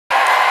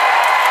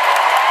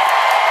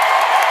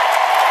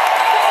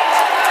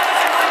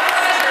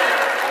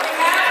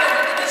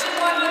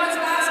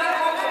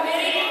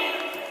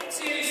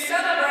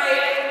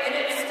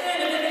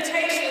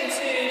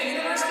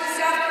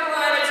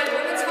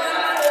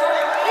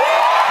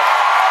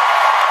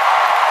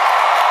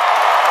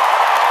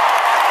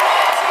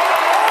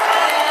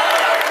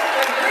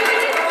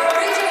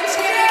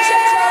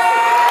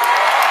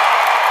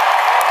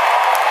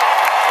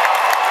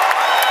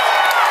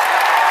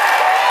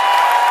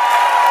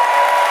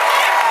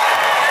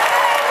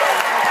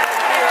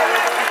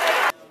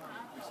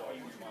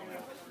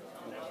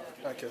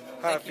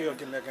How it feel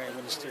getting that game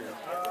in the steal?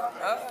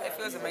 It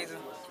feels amazing.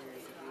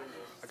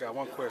 I got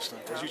one question.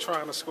 Was you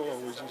trying to score or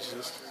was you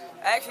just...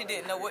 I actually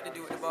didn't know what to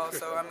do with the ball,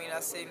 so I mean, I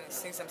seen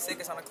some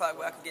seconds on the clock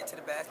where I could get to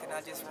the basket, and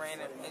I just ran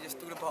it and just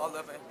threw the ball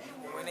up and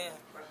went in.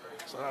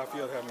 So how it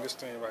feel having this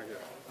team right here?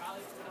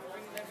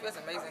 It feels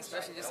amazing,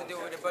 especially just to do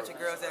it with a bunch of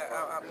girls that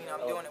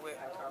I'm doing it with.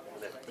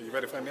 Are you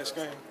ready for the next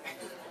game?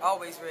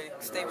 Always ready.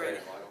 Stay ready.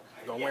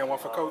 You gonna win one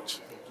for Coach?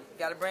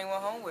 Got to bring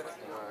one home with it.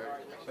 All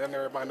right. Let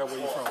everybody know where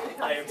you're from.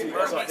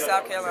 Myrtle Beach,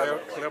 South Carolina.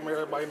 Let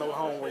everybody know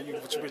home what you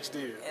did.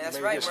 Yeah, that's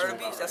right, history.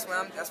 Myrtle Beach. That's where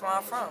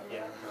I'm from. All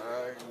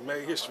right, you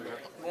made history.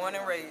 Born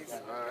and raised. All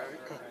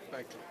right,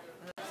 thank you.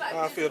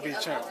 How I feel to be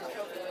champ?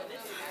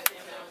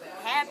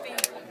 Happy.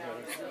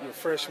 Your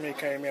freshman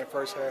came in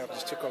first half,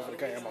 just took over the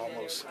game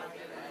almost.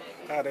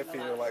 How'd that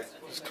feel, like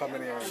just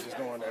coming in and just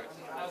doing that?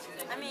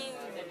 I mean,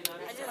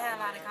 I just had a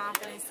lot of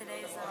confidence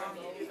today, so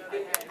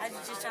I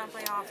was just trying to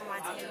play hard for my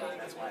team.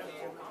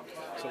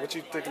 So what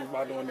you thinking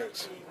about doing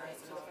next?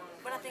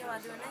 What I think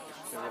about doing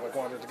next? Like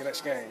going to the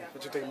next game.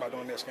 What you thinking about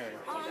doing next game?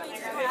 Oh, I mean,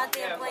 just going out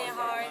there playing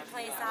hard,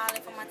 playing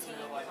solid for my team.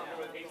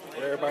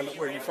 Everybody know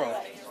where you from.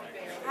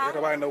 Huh?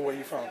 Everybody know where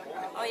you from.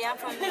 Oh yeah, I'm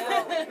from New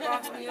York,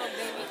 Bronx, New York,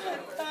 baby.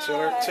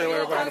 Tell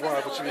everybody in the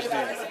Bronx what you just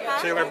did.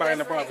 Huh? Tell everybody in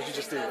the Bronx what you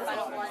just did.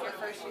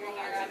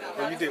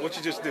 What you did? What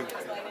you just do?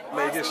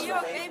 Made history. New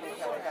York, baby.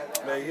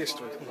 Made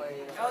history.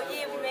 Oh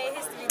yeah, we made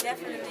history,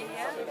 definitely,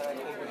 yeah.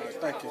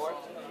 Thank you.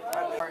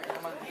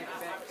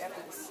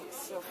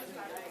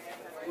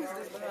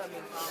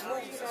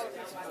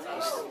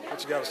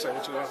 What you got to say?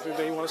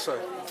 Anything you want to say?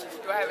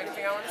 Do I have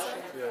anything I want to say?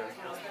 Yeah.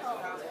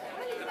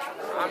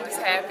 I'm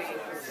just happy.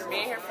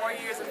 Being here 4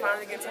 years and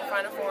finally getting to the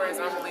Final Four is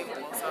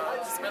unbelievable. So I'm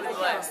just really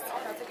blessed.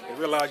 You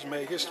realize you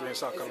made history in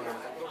South Carolina.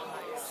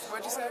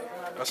 What'd you say?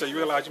 I said you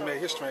realize you made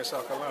history in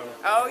South Carolina.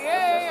 Oh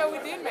yeah, we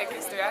did make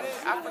history. I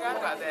forgot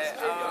about that.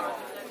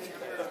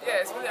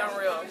 Yeah, it's really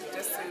unreal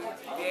just to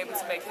be able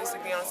to make history,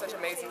 be on such an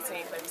amazing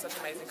team, play with such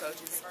amazing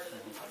coaches.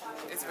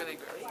 It's really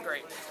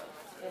great.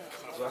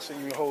 So I see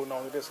you holding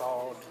on to this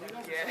all.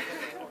 Yeah.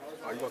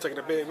 Are you gonna take it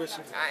to bed with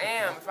you? I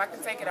am. If I can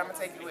take it, I'm gonna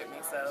take it with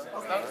me. So as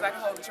long as I can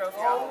hold the trophy,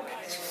 I'll hold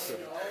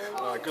it.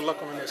 All right. Good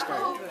luck on the next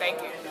game.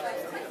 Thank you.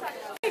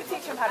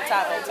 Teach him how to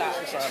tie on top.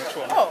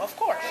 Oh, of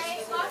course.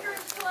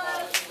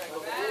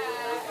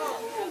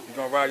 You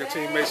gonna ride your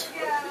teammates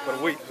for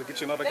the week to get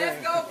you another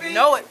game? You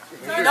know it.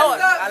 You know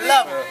it. I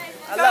love it.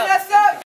 I love it.